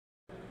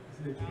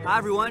Hi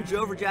everyone,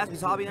 Joe for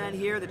Jaspys Hobbyland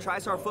here. The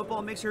Tristar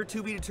football mixer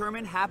to be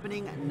determined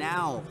happening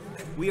now.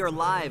 We are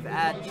live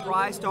at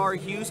Tristar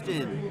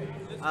Houston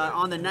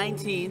on the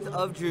 19th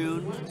of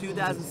June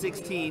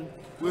 2016.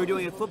 We're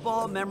doing a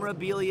football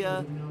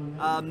memorabilia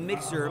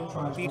mixer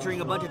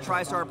featuring a bunch of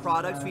Tristar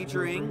products,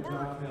 featuring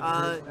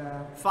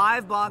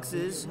 5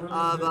 boxes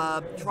of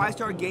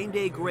Tristar Game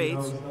Day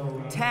Greats,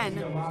 10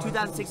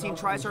 2016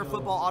 Tristar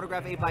Football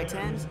Autograph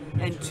 8x10s,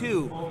 and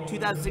 2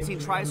 2016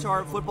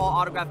 Tristar Football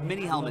Autograph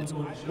Mini Helmets.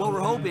 What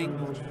we're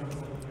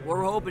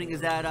hoping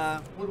is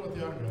that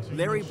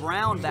Larry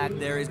Brown back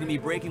there is going to be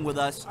breaking with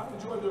us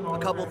a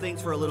couple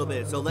things for a little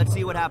bit. So let's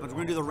see what happens.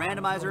 We're going to do the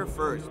randomizer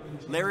first.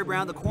 Larry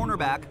Brown, the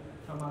cornerback,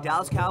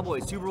 Dallas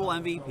Cowboys, Super Bowl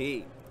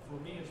MVP.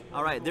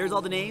 All right, there's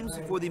all the names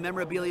for the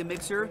memorabilia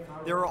mixer.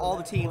 There are all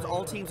the teams.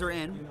 All teams are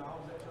in.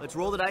 Let's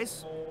roll the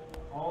dice.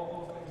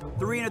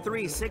 3 and a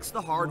 3, 6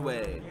 the hard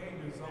way.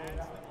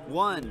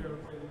 1,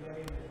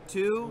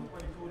 2,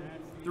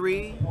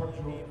 3,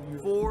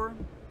 4,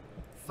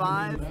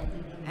 5,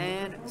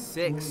 and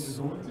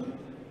 6.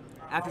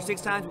 After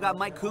 6 times, we've got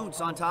Mike Kuntz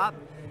on top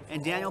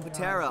and Daniel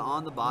Patera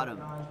on the bottom.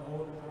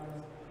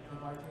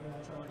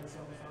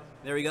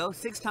 There we go.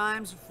 6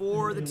 times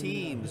for the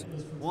teams.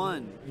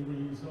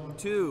 1,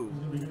 2,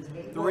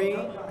 3,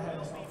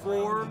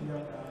 4,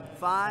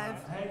 5,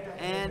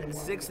 and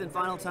 6th and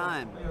final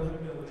time.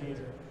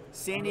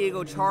 San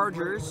Diego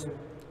Chargers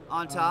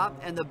on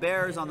top and the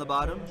Bears on the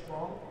bottom.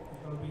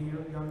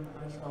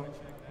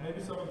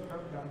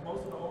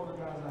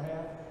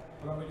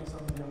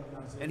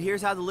 And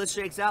here's how the list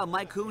shakes out.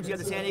 Mike Kuntz, you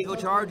have the San Diego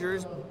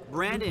Chargers.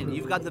 Brandon,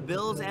 you've got the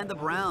Bills and the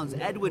Browns.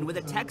 Edwin with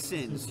the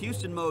Texans.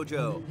 Houston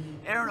Mojo.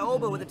 Aaron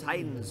Oba with the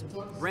Titans.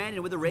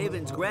 Brandon with the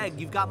Ravens. Greg,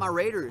 you've got my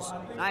Raiders.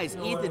 Nice.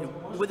 Ethan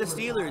with the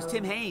Steelers.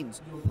 Tim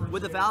Haynes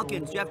with the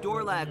Falcons. Jeff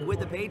Dorlack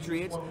with the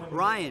Patriots.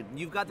 Ryan,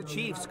 you've got the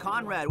Chiefs.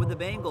 Conrad with the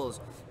Bengals.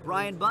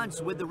 Brian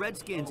Bunce with the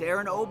Redskins.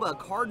 Aaron Oba,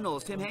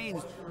 Cardinals. Tim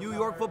Haynes, New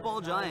York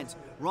Football Giants.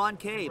 Ron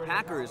K,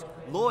 Packers.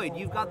 Lloyd,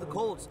 you've got the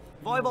Colts.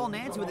 Volleyball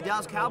Nancy with the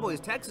Dallas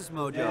Cowboys. Texas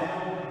Mojo.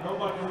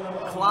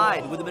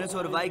 Clyde with the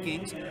Minnesota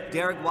Vikings.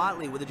 Derek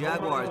Watley with the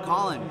Jaguars.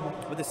 Colin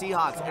with the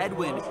Seahawks.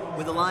 Edwin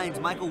with the Lions.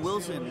 Michael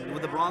Wilson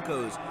with the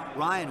Broncos.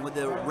 Ryan with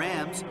the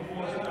Rams.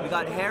 We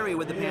got Harry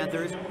with the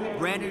Panthers.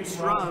 Brandon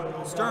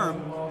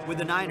Sturm with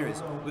the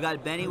Niners. We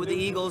got Benny with the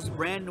Eagles.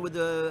 Brandon with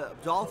the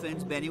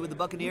Dolphins. Benny with the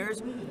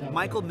Buccaneers.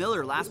 Michael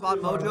Miller, Last Spot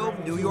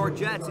Mojo, New York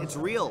Jets. It's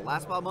real.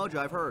 Last Spot Mojo,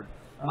 I've heard.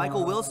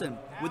 Michael Wilson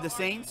with the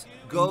Saints.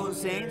 Go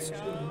Saints.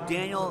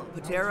 Daniel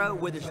Patera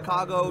with the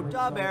Chicago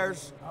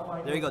Bears.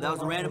 There you go. That was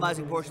the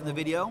randomizing portion of the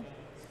video.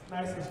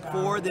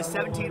 For this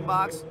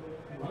 17-box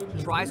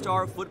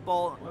Tristar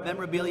Football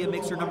Memorabilia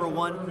Mixer number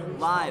 1,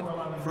 live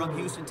from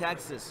Houston,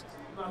 Texas.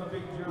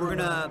 We're going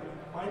to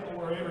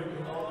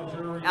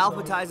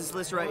alphabetize this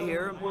list right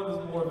here.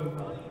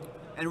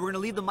 And we're going to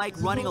leave the mic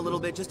running a little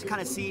bit just to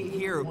kind of see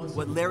here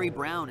what Larry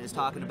Brown is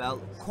talking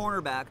about,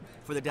 cornerback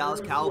for the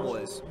Dallas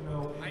Cowboys.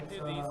 I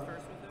did these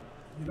first with them.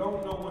 You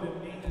don't know what it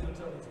means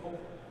until it's over.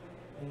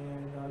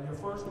 And your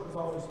first one is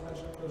always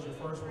special because your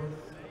first one.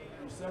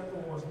 Your second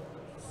one was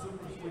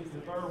super sweet.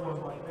 The third one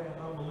was like, man,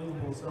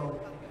 unbelievable.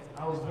 So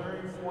I was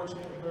very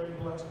fortunate, very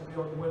blessed to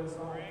be able to win this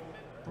song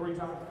 3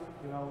 times.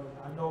 You know,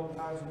 I know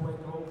guys who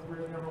went the whole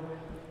career never win.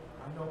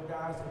 I know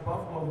guys in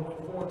Buffalo who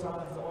went 4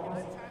 times the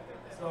lost.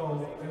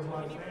 So it's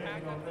like, man,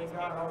 you know, thank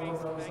God I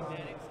was on the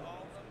side.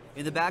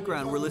 In the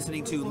background, we're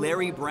listening to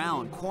Larry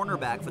Brown,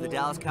 cornerback for the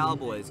Dallas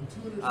Cowboys.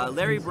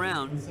 Larry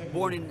Brown,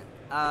 born in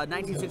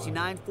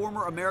 1969,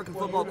 former American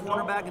football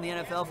cornerback in the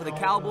NFL for the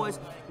Cowboys,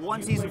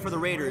 1 season for the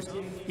Raiders.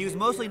 He was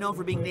mostly known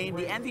for being named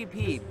the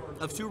MVP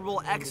of Super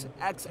Bowl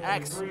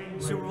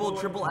XXX, Super Bowl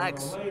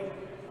XXX.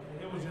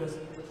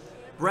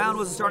 Brown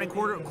was a starting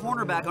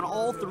cornerback on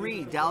all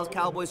 3 Dallas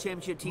Cowboys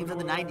championship teams in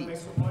the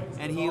 90s,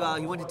 and he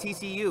went to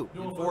TCU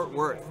in Fort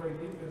Worth.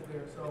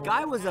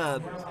 Guy was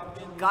a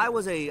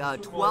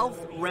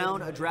 12th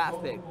round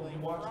draft pick.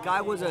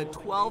 Guy was a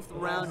 12th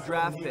round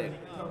draft pick,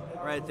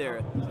 right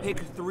there, pick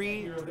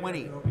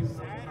 320.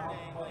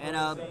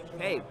 And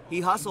hey,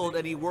 he hustled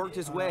and he worked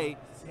his way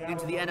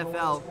into the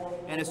NFL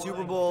and a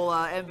Super Bowl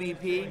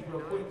MVP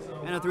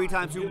and a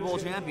 3-time Super Bowl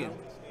champion.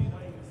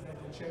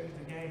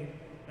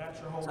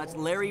 So that's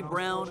Larry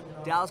Brown,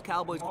 Dallas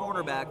Cowboys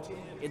cornerback,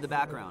 in the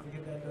background.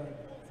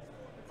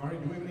 All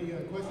right, do we have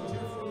any questions here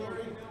for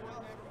Larry?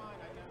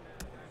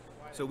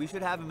 So we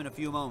should have him in a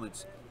few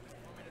moments.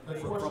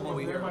 From what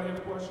we hear.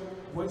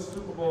 Which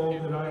Super Bowl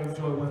did I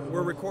enjoy winning?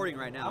 We're recording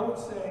right now. I would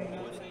say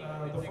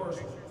the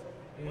first one.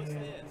 And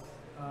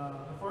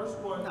the first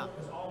one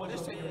is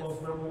always going to be the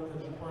most memorable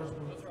because the first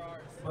one.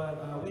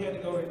 But we had to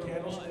go to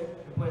Candlestick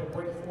and play a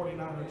great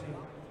 49er team.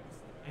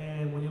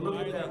 And when you look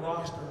at that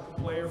roster,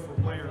 player for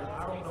player,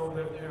 I don't know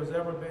that there's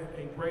ever been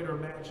a greater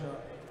matchup.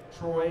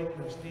 Troy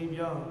Aikman, Steve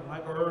Young,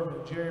 Michael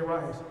Irvin, Jerry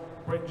Rice,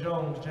 Brent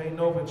Jones, Jay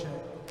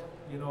Novacek,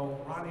 you know,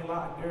 Ronnie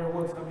Lott, Darren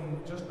Woods. I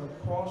mean, just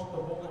across the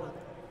board,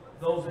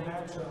 those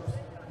matchups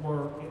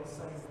were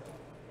insane.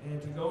 And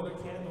to go to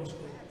Candlestick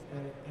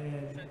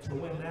and to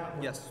win that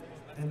one, yes,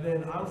 And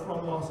then I'm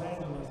from Los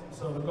Angeles,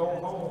 so to go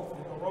home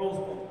at the Rose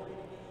Bowl.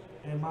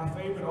 And my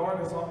favorite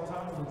artist all the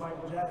time was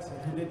Michael Jackson,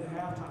 who did the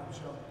halftime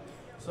show.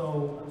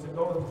 So to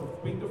go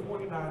to beat the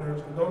 49ers,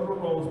 to go to the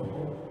Rose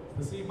Bowl,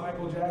 to see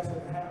Michael Jackson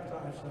at the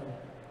halftime show.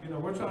 You know,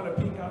 we're trying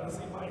to peek out to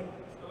see Mike.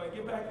 They're like,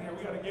 get back here,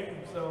 we got a game.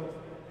 So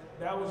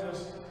that was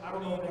just, I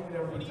don't know if they could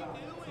ever be top.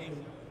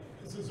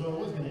 So I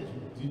was going to ask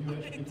you, did you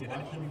actually get to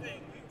watch him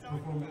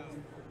perform?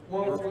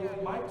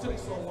 Well, Mike took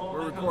so long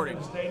We're to come recording.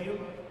 to the stadium,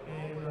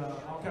 and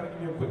I'll kind of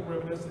give you a quick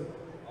reminiscence.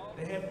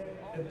 They had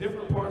at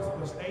different parts of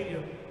the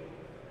stadium,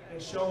 they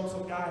showed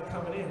some guy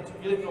coming in, so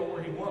you didn't know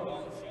where he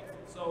was.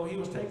 So he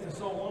was taking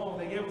so long.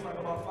 They gave us like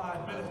about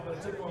 5 minutes, but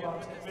it took him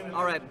about 10 minutes.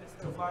 All right,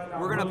 to find out.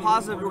 we're gonna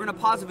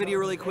pause the video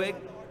really quick.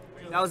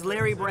 That was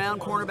Larry Brown,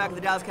 cornerback of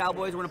the Dallas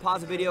Cowboys. We're gonna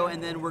pause the video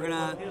and then we're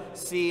gonna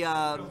see.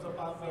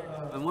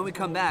 And when we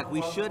come back,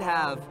 we should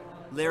have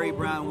Larry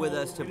Brown with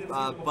us to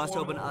bust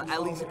open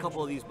at least a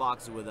couple of these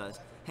boxes with us.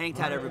 Hang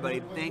tight,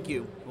 everybody. Thank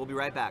you. We'll be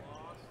right back.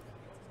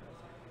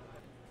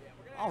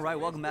 All right,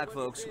 welcome back,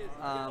 folks.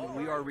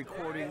 We are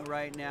recording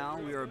right now.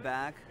 We are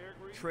back.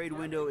 Trade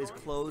window is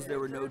closed. There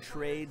were no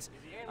trades.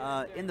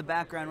 In the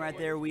background right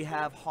there, we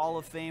have Hall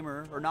of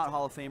Famer, or not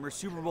Hall of Famer,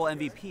 Super Bowl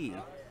MVP,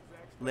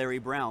 Larry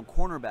Brown,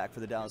 cornerback for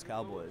the Dallas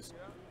Cowboys.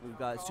 We've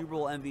got Super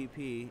Bowl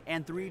MVP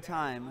and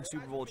 3-time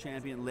Super Bowl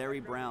champion Larry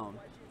Brown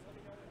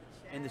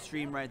in the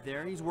stream right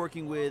there. He's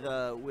working with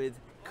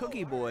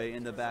Cookie Boy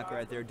in the back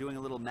right there, doing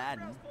a little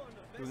Madden.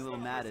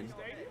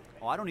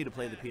 Oh, I don't need to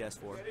play the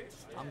PS4.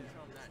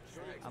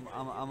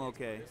 I'm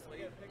okay.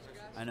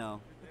 I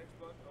know.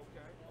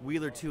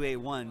 Wheeler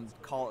 281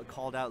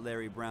 called out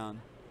Larry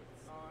Brown.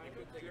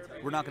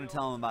 We're not going to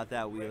tell him about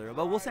that, Wheeler,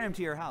 but we'll send him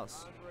to your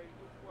house.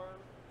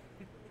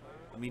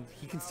 I mean,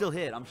 he can still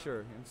hit, I'm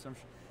sure.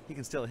 He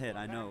can still hit,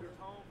 I know.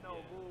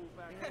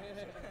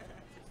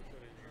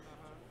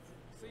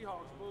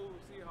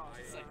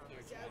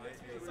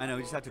 I know,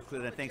 we just have to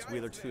clear that. Thanks,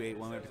 Wheeler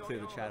 281. We have to clear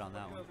the chat on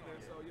that one.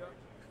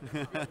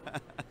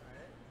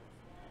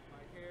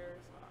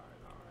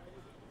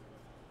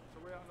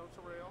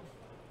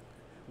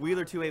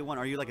 Wheeler 281.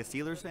 Are you like a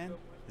Steelers fan?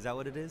 Is that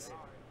what it is?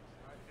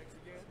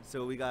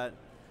 So we got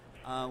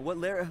what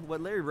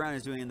Larry Brown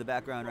is doing in the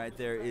background right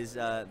there is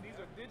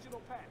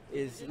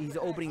he's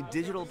opening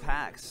digital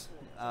packs.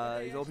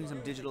 He's opening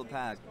some digital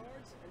pack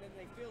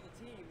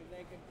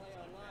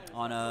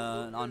on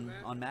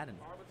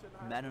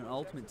Madden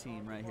Ultimate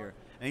Team right here,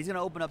 and he's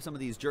gonna open up some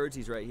of these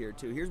jerseys right here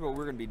too. Here's what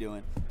we're gonna be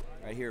doing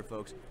right here,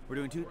 folks. We're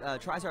doing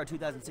Tristar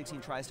 2016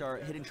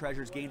 Tristar Hidden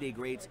Treasures Game Day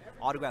Greats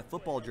autographed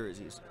football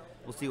jerseys.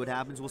 We'll see what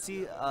happens. We'll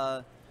see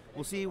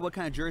what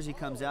kind of jersey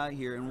comes out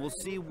here, and we'll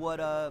see what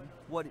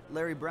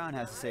Larry Brown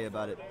has to say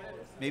about it.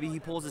 Maybe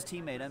he pulls his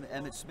teammate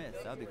Emmitt Smith.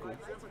 That'd be cool.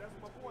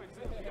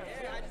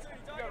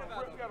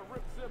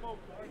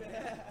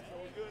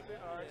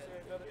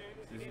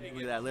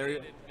 Look at that,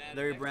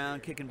 Larry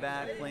Brown kicking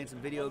back, playing some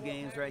video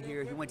games right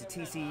here. He went to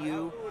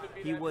TCU.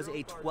 He was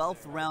a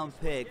 12th round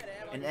pick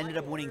and ended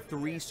up winning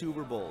 3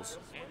 Super Bowls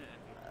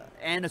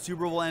and a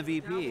Super Bowl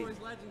MVP.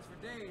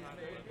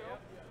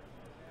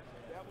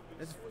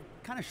 That's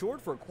kind of short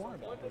for a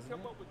cornerback, isn't it?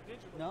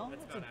 No?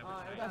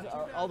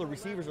 All the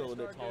receivers are a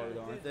little bit taller,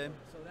 though, aren't they?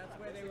 So that's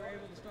where they were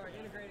able to start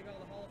integrating all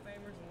the Hall of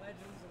Famers and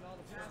legends and all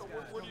the past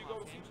guys. Where do you go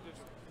to teach this?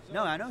 So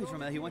No, I know he's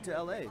from. He went to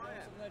LA. legends.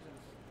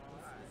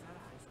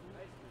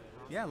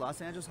 Yeah,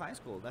 Los Angeles High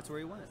School. That's where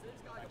he went.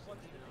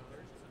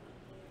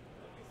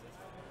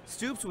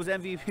 Stoops was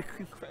MVP.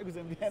 Craig was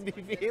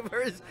MVP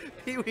for his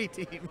Pee Wee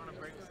team.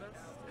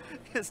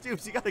 Yeah,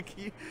 Stoops, you gotta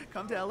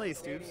come to LA,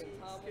 Stoops. Can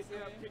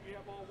you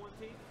have all one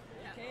team?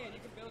 You can. You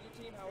can build your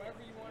team however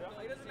you want.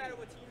 It doesn't matter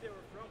what team they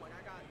were from. Like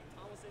I got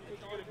Thomas and Did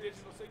you get a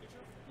digital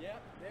signature Yep.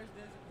 There's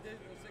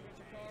digital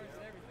signature cards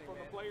and everything, from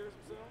the man. players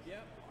themselves?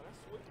 Yep. Oh,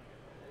 that's sweet.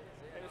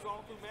 And it's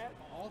all through Madden?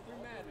 All through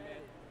Madden,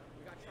 man.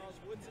 we got Charles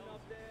Woodson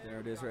up there. There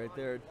it is right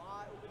there.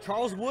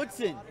 Charles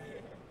Woodson.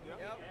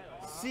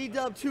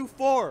 C-Dub 2-4. We got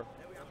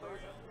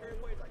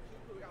fairways like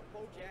Cooper. We got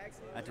Bo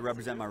Jackson. I have to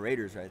represent my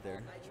Raiders right there.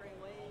 Night Train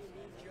Lane,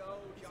 Mean Joe,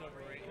 John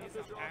Brady.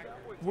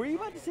 Were you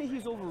about to say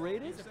he's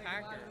overrated?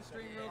 Packer.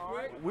 Stream real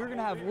quick. We're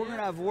gonna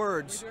have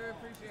words. Sure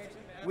appreciate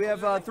you, man. We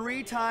have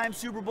 3-time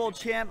Super Bowl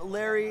champ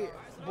Larry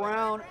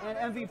Brown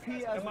and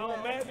MVP as Am I on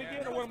well. Madden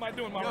again, or what am I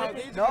doing? Am I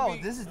rapping? No,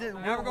 this is it.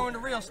 Now we're going to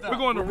real stuff. We're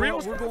going to real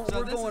We're stuff? going,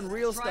 we're going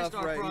real stuff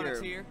TriStar right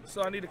products here.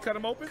 So I need to cut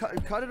them open?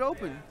 Cut it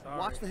open. All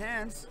Watch right. the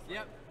hands.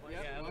 Yep.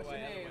 Yep. Watch your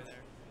hands.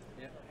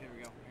 Yep. Here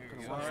we go. Here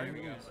we go. All right. Here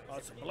we go. Oh,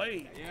 it's a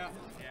blade. Yeah.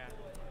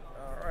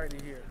 All righty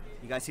here.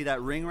 You guys see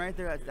that ring right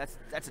there?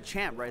 That's a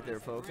champ right there,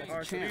 folks. That's All a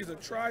right, so champ. these are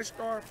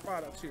TriStar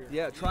products here.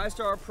 Yeah,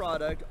 TriStar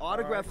product,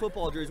 autographed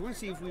football jerseys. We're gonna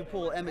see if we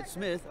pull Emmitt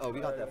Smith. Oh, we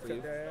got that for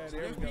you. So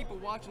there's people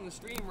watching the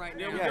stream right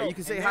now. Yeah, you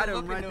can say hi to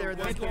him right there.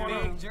 That's That's the going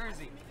on. big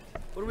jersey.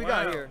 What do we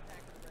Wow. got here?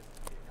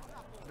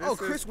 Oh,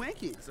 Chris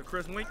Winkie. It's a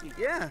Chris Winkie.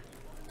 Yeah,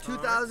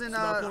 2000 So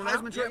I pull it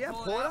out? Heisman Trophy. Yeah,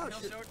 pull it out.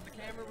 He'll show it to the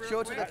camera real Show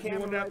it to quick. the camera.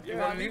 Doing that, right yeah.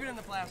 there. Well, leave it in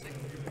the plastic.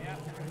 Yeah.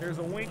 There's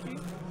a Winkie.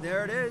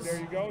 There it is. There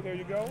you go. There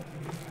you go.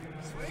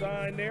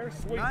 Sign there.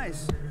 Sweet.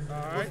 Nice.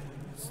 All right.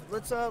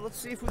 let's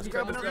see if we can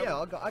grab another.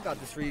 Yeah, I got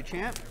this for you,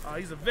 champ.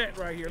 He's a vet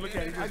right here. Look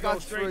at him. I got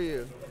this for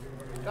you.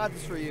 Got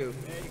this for you.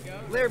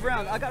 Larry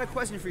Brown, I got a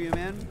question for you,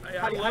 man. Hey,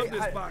 I love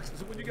this box.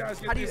 So when you guys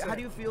get how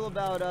do you feel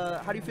about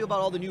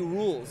all the new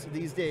rules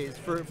these days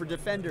for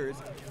defenders?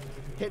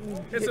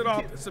 It's an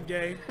offensive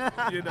game,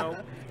 you know.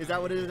 Is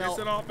that what it is now? It's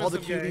an offensive all the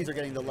QBs game. Are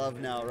getting the love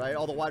now, right?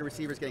 All the wide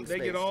receivers getting space.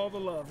 They get all the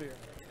love here.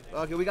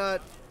 Okay, we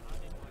got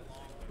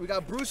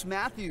Bruce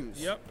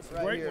Matthews. Yep, it's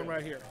a great one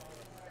right here.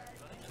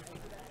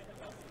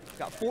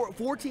 Got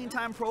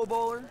 14-time Pro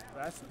Bowler.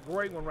 That's a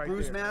great one right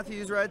Bruce there. Bruce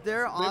Matthews right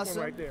there. Big Awesome.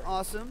 one right there.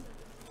 Awesome.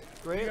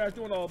 Great. You guys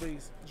doing all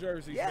these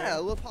jerseys? Yeah,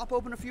 man? we'll pop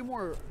open a few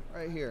more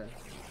right here.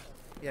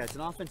 Yeah, it's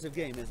an offensive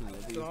game, isn't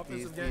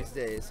it? These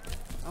days.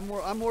 I'm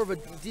more of a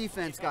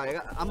defense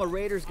guy. I'm a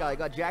Raiders guy. I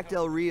got Jack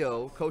Del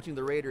Rio coaching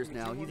the Raiders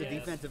now. He's a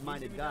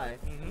defensive-minded guy.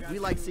 We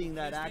like seeing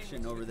that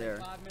action over there.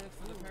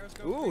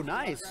 Ooh,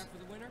 nice.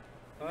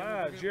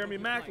 Jeremy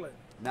Maclin.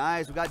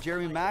 Nice. We got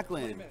Jeremy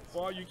Maclin.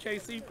 For all you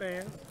KC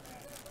fans.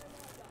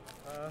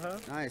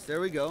 Nice.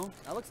 There we go.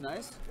 That looks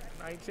nice.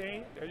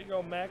 19. There you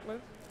go, Maclin.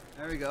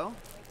 There we go.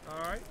 All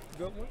right.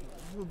 Good one.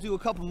 We'll do a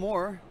couple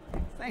more.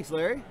 Thanks,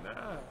 Larry.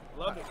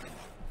 Love it.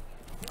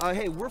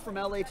 Hey, we're from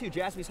LA too.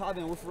 Jaspys Hobby,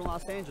 and we're from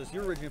Los Angeles.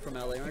 You're originally from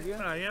LA, aren't you?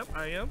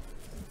 I am.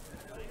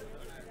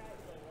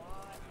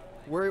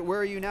 Where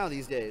are you now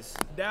these days?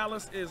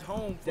 Dallas is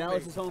home for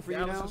Dallas me. is home for you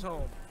now? Dallas is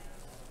home.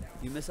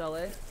 You miss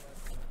LA?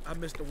 I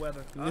miss the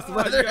weather. You miss the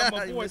weather? You got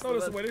my You boy. miss Throw the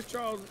this weather. away.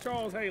 This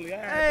Charles Haley.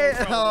 Hey,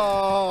 oh,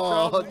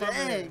 Charles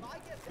dang.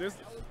 This,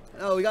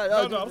 Oh, we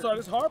got. no, I'm sorry.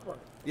 This is Harper.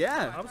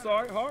 Yeah. I'm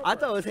sorry, Harper. I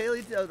thought it was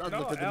Haley. I looked no, at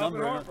the Alvin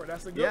number. Harper.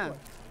 That's a good Yeah. one.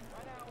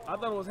 I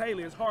thought it was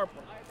Haley. It's Harper.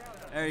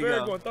 There you Very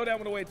go. good. Throw that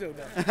one away too.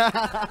 Now.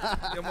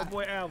 Yeah, my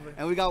boy Alvin.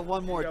 And we got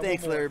one more. We got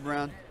Thanks, one more. Larry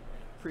Brown.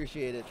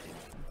 Appreciate it.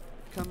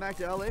 Come back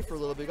to LA for a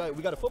little bit.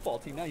 We got a football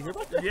team now. You hear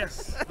about that?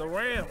 Yes, the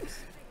Rams.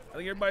 I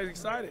think everybody's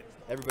excited.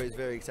 Everybody's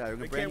very excited.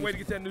 They can't wait to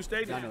get to that new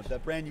stadium. I know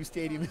that brand new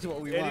stadium is what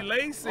we Eddie want.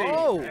 Lacy.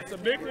 Oh, That's a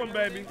big one,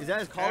 baby. is that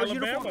his college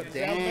Alabama. uniform? It's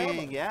Dang,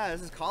 Alabama. yeah,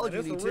 this is college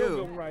That's a uni real too.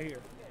 good one right here.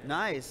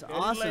 Nice, Eddie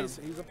awesome.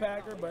 Lacy. He's a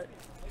Packer, but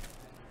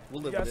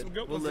We'll live got with some it.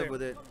 good We'll ones live there.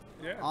 with it.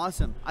 Yeah.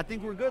 Awesome. I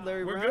think we're good,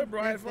 Larry We're Brown. good,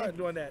 bro. I had fun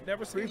doing that.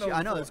 Never seen Appreciate. those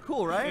I know before. it's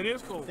cool, right? It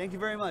is cool. Thank you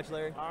very much,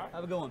 Larry. All right.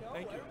 Have a good one.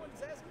 Thank you.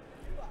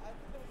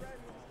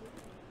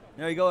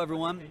 There you go,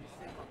 everyone.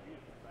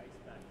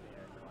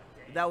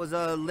 That was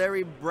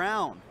Larry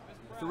Brown,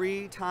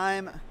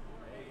 3-time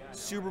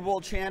Super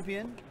Bowl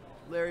champion,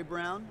 Larry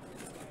Brown.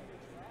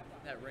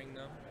 That ring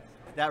though.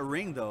 That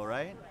ring, though,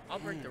 right? I'll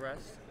break the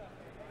rest.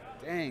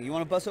 Dang, you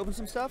want to bust open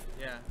some stuff?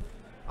 Yeah.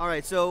 All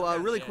right, so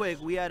really Yes. quick,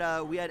 we had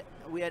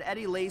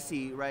Eddie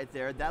Lacy right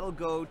there. That'll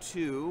go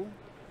to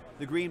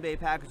the Green Bay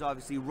Packers,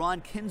 obviously.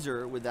 Ron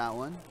Kinzer with that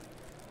one.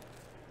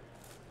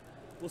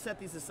 We'll set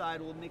these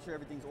aside. We'll make sure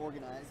everything's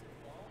organized.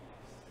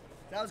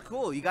 That was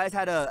cool. You guys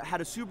had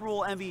a Super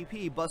Bowl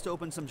MVP bust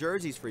open some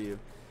jerseys for you.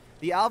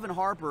 The Alvin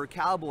Harper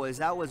Cowboys,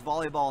 that was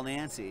Volleyball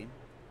Nancy,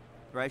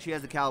 right? She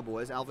has the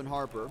Cowboys, Alvin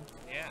Harper.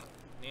 Yeah.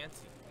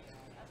 Nancy.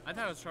 I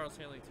thought it was Charles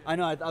Haley too. I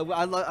know,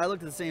 I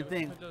looked at the same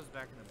thing. Put those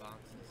back in the boxes.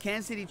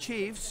 Kansas City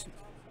Chiefs,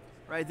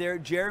 right there,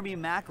 Jeremy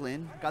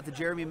Maclin. Got the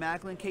Jeremy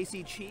Maclin.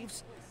 KC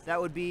Chiefs, that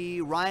would be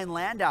Ryan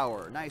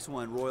Landauer. Nice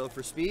one, Royal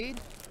for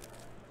Speed.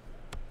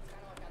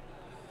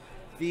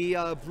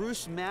 The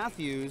Bruce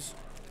Matthews,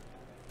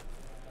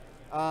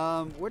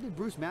 where did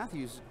Bruce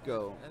Matthews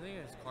go? I think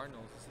it's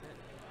Cardinals, isn't it?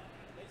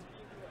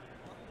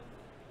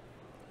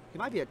 He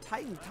might be a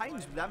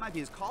Titans, that might be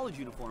his college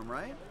uniform,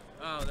 right?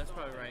 Oh, that's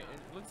probably right.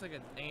 It looks like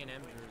an A&M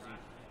jersey.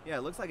 Yeah,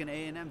 it looks like an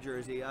A&M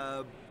jersey.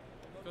 Goes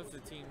to the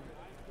team.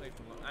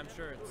 I'm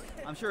sure it's.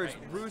 I'm sure it's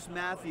Titans. Bruce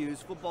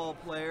Matthews, football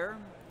player.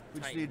 We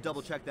just need to Titans.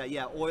 double check that.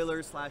 Yeah,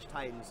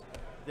 Oilers/Titans.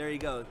 There you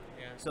go.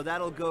 Yeah. So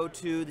that'll go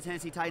to the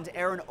Tennessee Titans.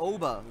 Aaron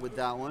Oba with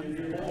that one.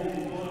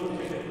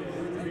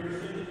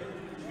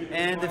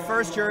 And the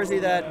first jersey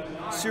that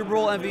Super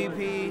Bowl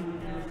MVP,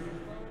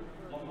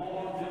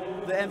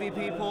 the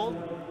MVP pulled,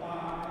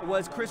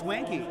 was Chris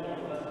Wenke,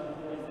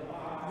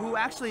 who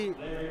actually,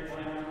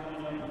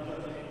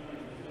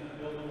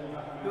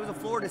 he was a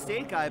Florida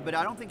State guy, but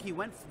I don't think he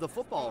went the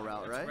football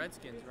route, That's right?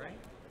 Redskins, right?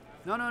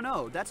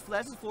 No. That's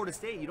Florida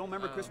State. You don't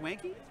remember Chris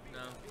Wenke? No.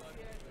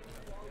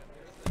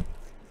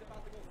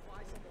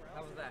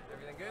 How was that?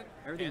 Everything good?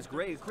 Everything's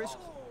great.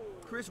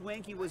 Chris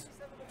Wenke was,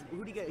 who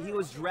did he get? He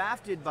was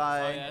drafted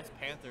by Oh yeah, that's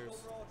Panthers.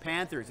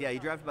 Panthers. Yeah, he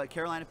drafted by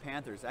Carolina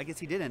Panthers. I guess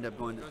he did end up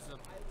going to. Goes to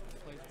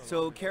place for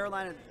So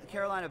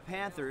Carolina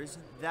Panthers,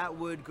 that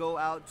would go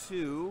out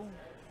to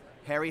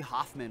Harry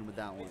Hoffman with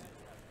that one.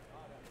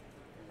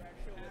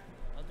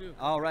 I'll do.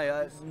 All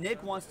right,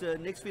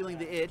 Nick's feeling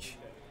the itch.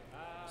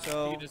 You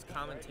So can just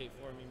commentate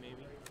for me,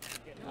 maybe.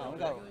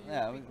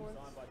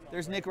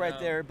 there's Nick right No.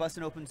 there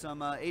busting open some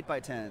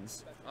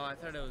 8x10s. Oh, I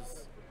thought it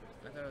was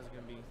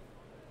gonna be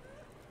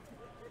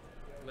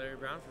Larry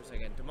Brown for a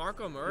second.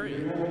 DeMarco Murray,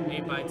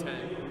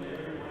 8x10.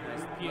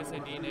 Nice PSA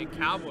DNA.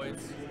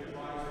 Cowboys.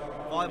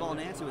 Volleyball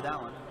Nancy with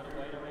that one.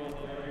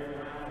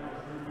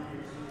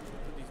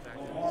 Put these back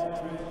in.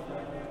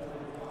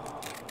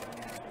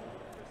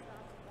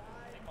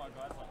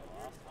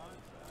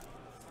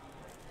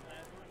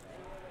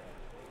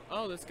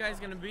 Oh, this guy's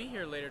gonna be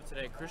here later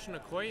today. Christian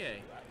Okoye.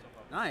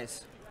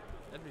 Nice.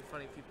 That'd be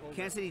funny if he pulled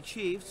Kansas City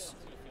Chiefs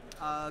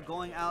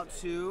going out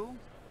to,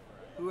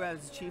 who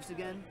has the Chiefs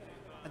again?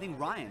 I think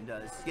Ryan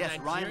does. Yes,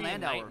 Ryan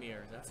Nigerian Landauer.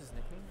 Nightmare. That's his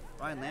nickname?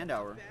 Ryan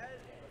Landauer.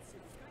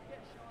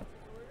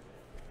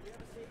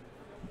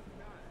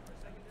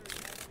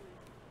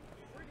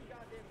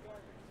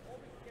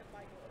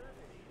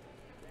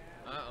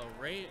 Uh-oh,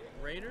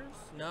 Raiders?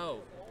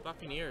 No,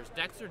 Buccaneers.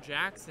 Dexter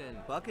Jackson.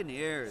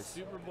 Buccaneers.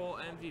 Super Bowl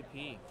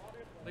MVP.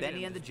 Look at Benny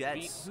him and the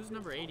just Jets. who's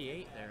number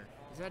 88 there?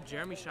 Is that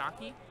Jeremy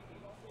Shockey?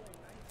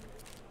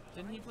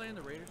 Didn't he play in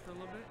the Raiders for a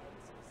little bit?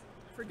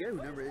 I forget who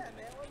number is.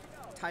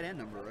 Tight end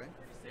number, right?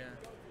 Yeah.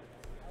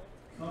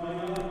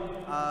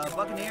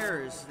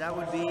 Buccaneers, that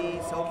would be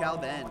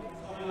SoCal Ben.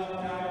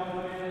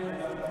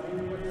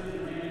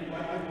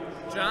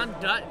 John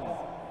Dutton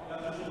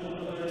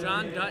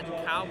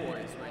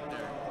Cowboys right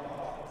there.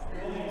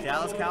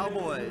 Dallas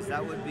Cowboys,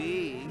 that would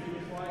be,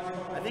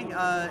 I think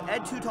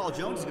Ed Too Tall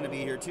Jones is going to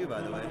be here too,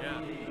 by the way.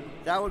 Yeah.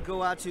 That would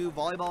go out to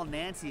Volleyball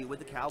Nancy with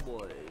the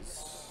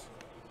Cowboys.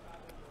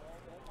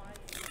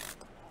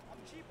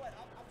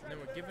 And then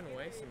we're giving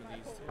away some of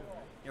these too.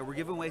 Yeah, we're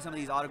giving away some of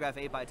these autographed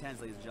 8x10s,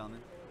 ladies and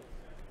gentlemen.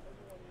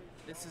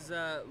 This is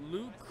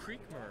Lou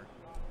Creekmer.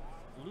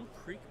 Lou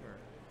Creekmer.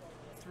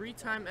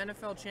 3-time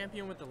NFL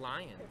champion with the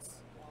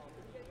Lions.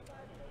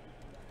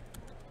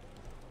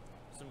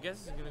 So I'm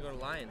guessing he's going to go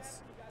to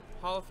Lions.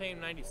 Hall of Fame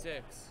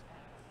 96.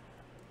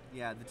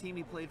 Yeah, the team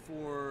he played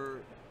for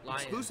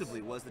Lions.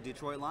 exclusively was the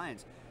Detroit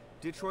Lions.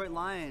 Detroit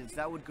Lions,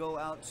 that would go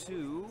out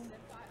to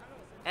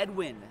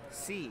Edwin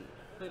C.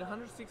 Played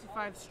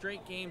 165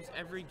 straight games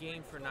every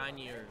game for 9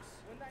 years.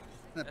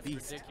 That's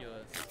Beast.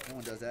 ridiculous. No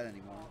one does that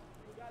anymore.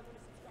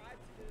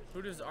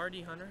 Who does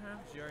R.D. Hunter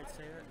have? Did you already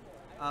say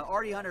that?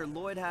 Artie Hunter,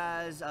 Lloyd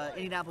has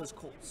Indianapolis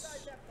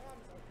Colts.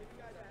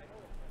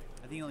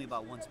 I think only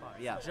about one spot.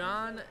 Yeah.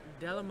 John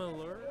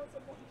Delumiere?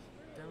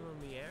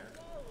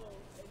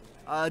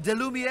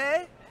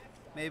 Delumiere?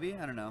 Maybe?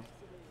 I don't know.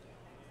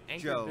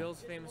 Anchor Joe.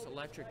 Bill's famous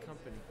electric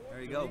company.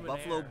 There you go. Deluminaire.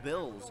 Buffalo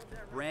Bills.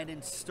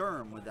 Brandon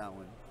Sturm with that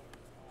one.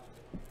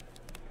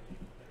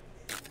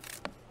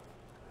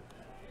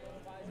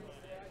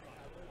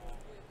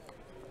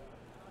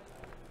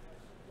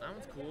 That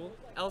one's cool.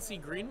 Elsie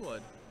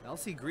Greenwood.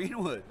 Elsie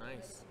Greenwood.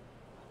 Nice.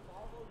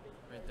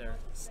 Right there.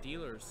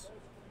 Steelers.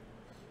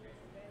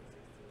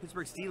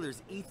 Pittsburgh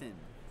Steelers, Ethan.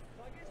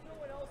 So I guess no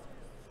one else is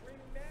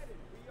screaming Madden.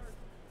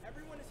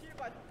 Everyone is here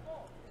by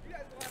default. You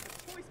guys don't have a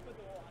choice but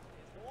to watch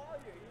this. So while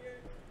you're here,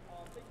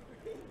 thank you for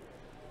being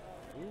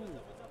here. Ooh.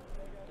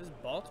 This is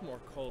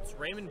Baltimore Colts.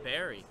 Raymond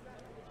Berry.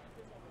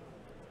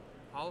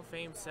 Hall of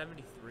Fame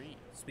 73.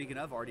 Speaking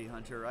of Artie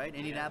Hunter, right?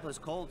 Indianapolis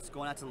Colts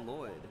going out to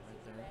Lloyd.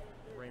 Right there.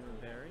 Raymond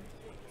Berry.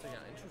 It's like an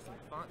interesting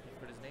font he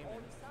put his name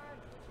in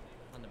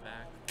on the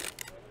back.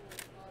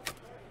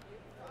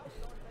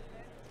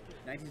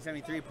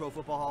 1973 Pro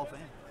Football Hall of Fame.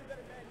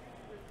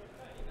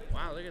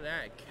 Wow, look at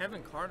that.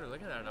 Kevin Carter.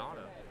 Look at that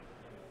auto.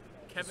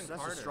 Kevin That's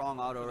Carter. a strong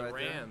auto for the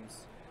right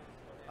Rams.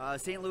 there.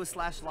 St. Louis /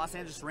 Los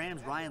Angeles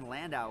Rams, Ryan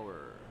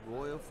Landauer.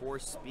 Royal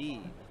Force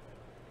Speed.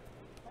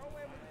 Pro-Am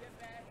when you get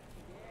back.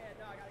 Yeah,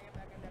 no, I gotta get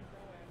back on that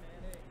Pro-Am,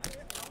 man. Hey, I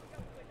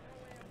gotta play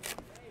Pro-Am.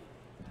 Hey,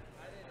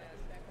 I didn't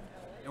ask back from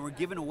LA. And we're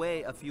giving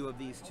away a few of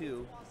these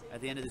too at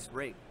the end of this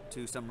break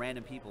to some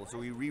random people. So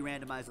we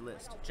re-randomize the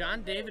list.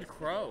 John David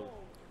Crow.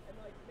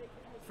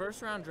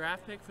 First round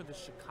draft pick for the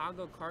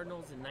Chicago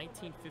Cardinals in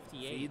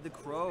 1958. Feed the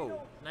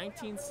Crow.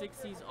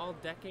 1960s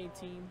all-decade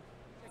team.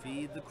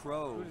 Feed the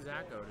Crow. Who does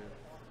that go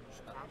to?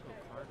 Chicago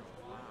Cardinals.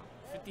 Wow.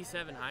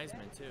 57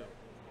 Heisman too.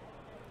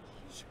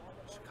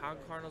 Chicago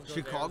Cardinals. Goes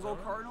to Chicago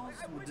Arizona? Cardinals?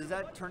 Does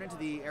that turn into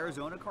the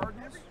Arizona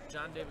Cardinals?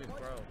 John David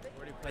Crow.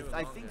 Where do you play with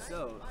I long think guys?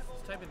 so.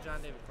 Let's type in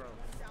John David Crow.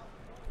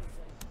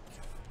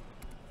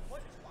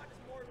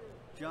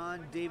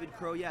 John David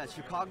Crow, yeah,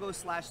 Chicago /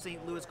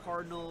 St. Louis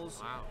Cardinals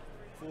Wow.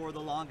 for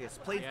the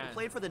longest. Played Yeah.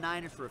 played for the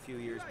Niners for a few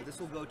years, but this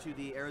will go to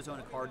the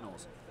Arizona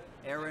Cardinals.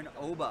 Aaron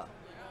Oba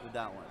with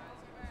that one.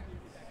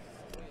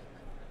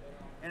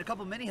 And a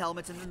couple mini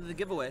helmets and then the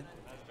giveaway.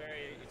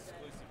 Very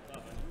exclusive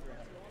club.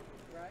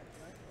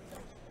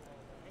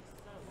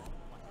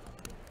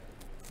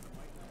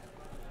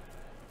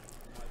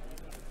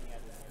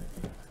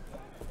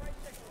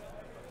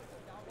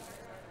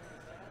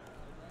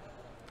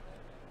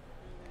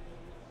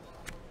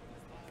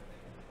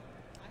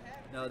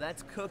 No,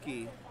 that's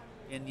Cookie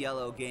in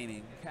yellow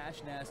gaming.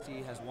 Cash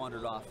Nasty has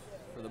wandered off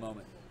for the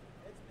moment.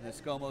 And the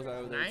Scomos are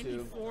over there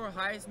too. 94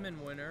 Heisman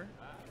winner.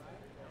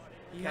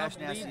 He Cash helped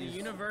lead the Nasty's-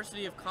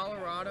 University of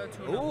Colorado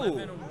to an Ooh.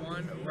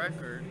 11-1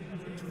 record.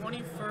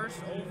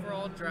 21st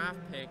overall draft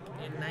pick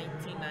in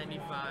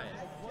 1995.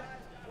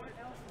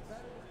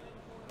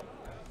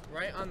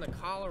 Right on the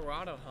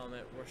Colorado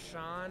helmet,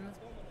 Rashawn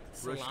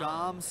Salam.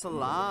 Rasham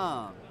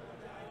Salam.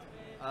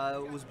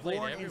 Was Played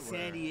born in everywhere.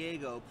 San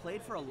Diego.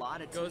 Played for a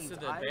lot of Goes teams. to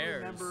the I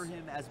Bears. remember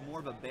him as more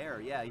of a Bear.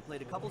 Yeah, he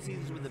played a couple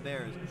seasons with the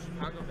Bears.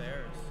 Chicago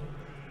Bears.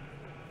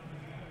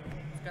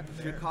 He's got the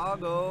Bears.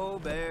 Chicago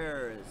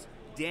Bears.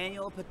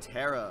 Daniel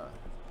Patera.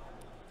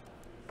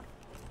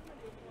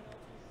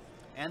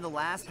 And the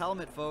last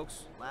helmet,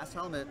 folks. Last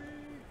helmet.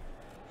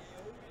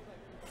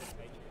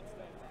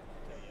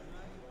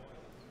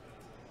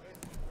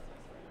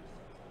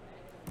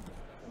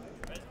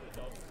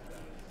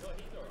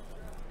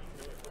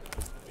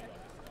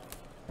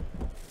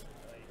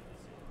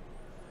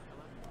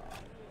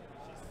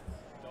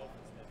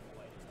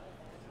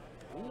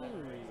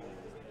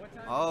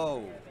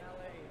 Oh.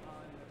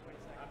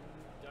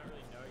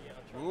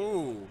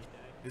 Ooh.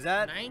 Is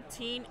that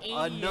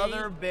 1988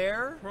 another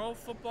Bear? Pro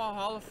Football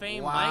Hall of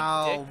Fame,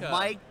 Wow, Mike Ditka.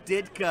 Mike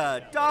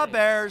Ditka. Da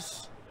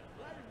Bears.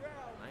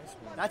 Nice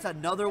one. That's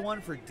another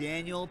one for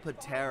Daniel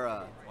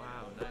Patera. Wow,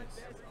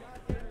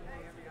 nice.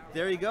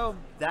 There you go.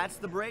 That's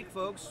the break,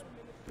 folks.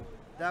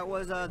 That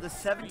was the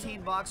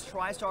 17-box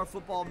Tristar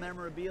football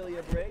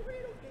memorabilia break.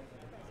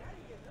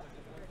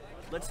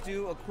 Let's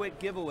do a quick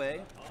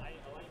giveaway.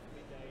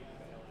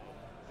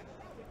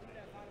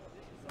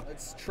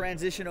 Let's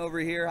transition over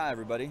here. Hi,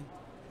 everybody.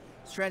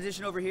 Let's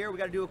transition over here. We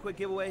got to do a quick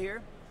giveaway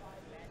here.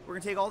 We're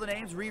going to take all the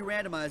names,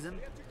 re-randomize them.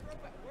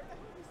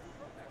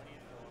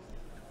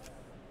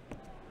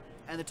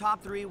 And the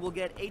top 3 will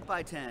get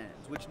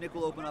 8x10s, which Nick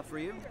will open up for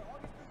you.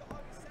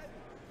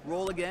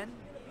 Roll again.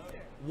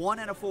 1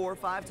 and a 4,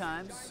 5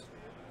 times.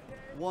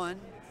 1,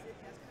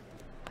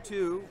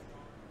 2,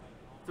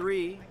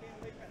 3,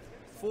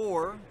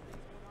 4,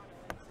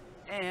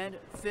 and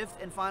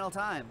 5th and final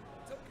time.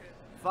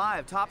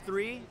 5. Top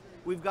 3,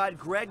 we've got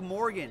Greg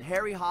Morgan,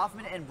 Harry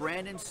Hoffman, and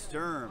Brandon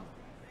Sturm.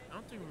 I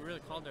don't think we really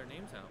called their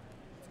names out.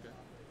 That's good.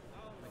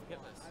 I get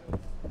this.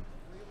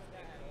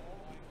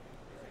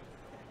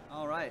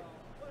 All right.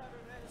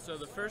 So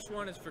the first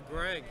one is for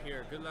Greg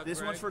here. Good luck, This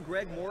Greg. one's for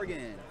Greg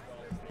Morgan.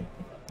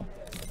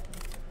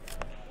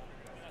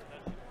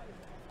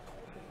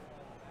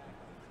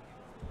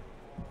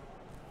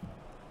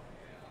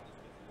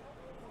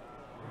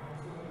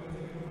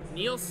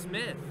 Neil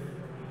Smith.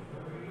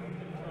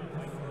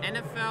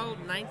 NFL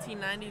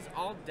 1990s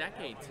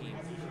All-Decade Team.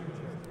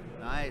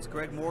 Nice.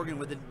 Greg Morgan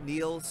with the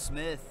Neil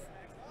Smith.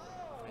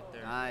 Right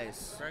there.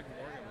 Nice. Greg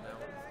Morgan with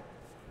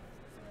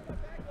that one.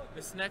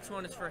 This next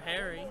one is for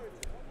Harry.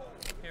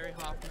 Harry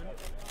Hoffman.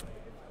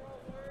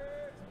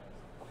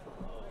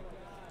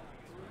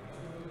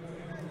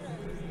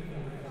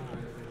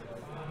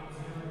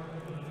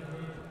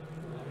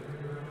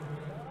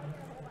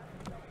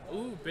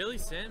 Ooh, Billy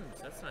Sims.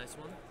 That's a nice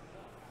one.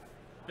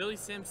 Billy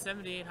Sims,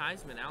 78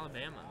 Heisman,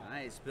 Alabama.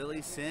 Nice.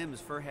 Billy Sims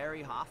for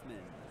Harry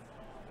Hoffman.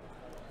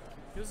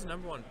 He was the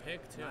 #1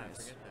 pick, too. I Nice.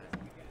 forget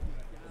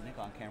that. Nick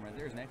on camera.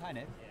 There's Nick. Hi,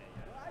 Nick.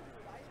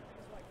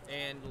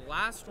 And the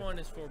last one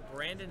is for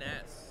Brandon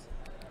S.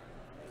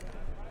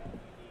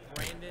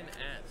 Brandon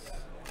S.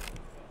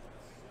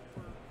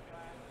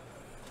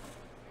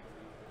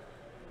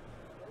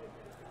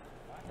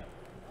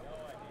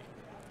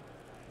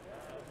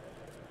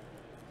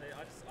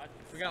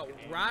 We got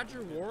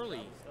Roger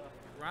Worley.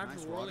 Roger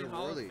Nice, Worley, Roger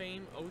Hall Worley. of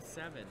Fame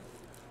 07.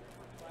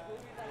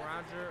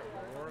 Roger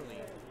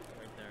Worley,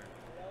 right there.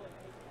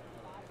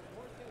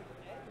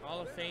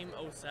 Hall of Fame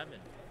 07.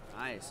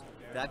 Nice.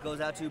 That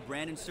goes out to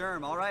Brandon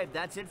Sturm. All right,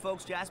 that's it,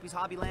 folks.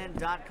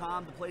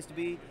 JaspysHobbyland.com, the place to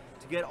be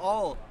to get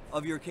all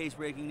of your case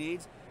breaking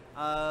needs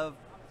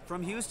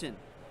from Houston.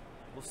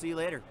 We'll see you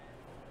later.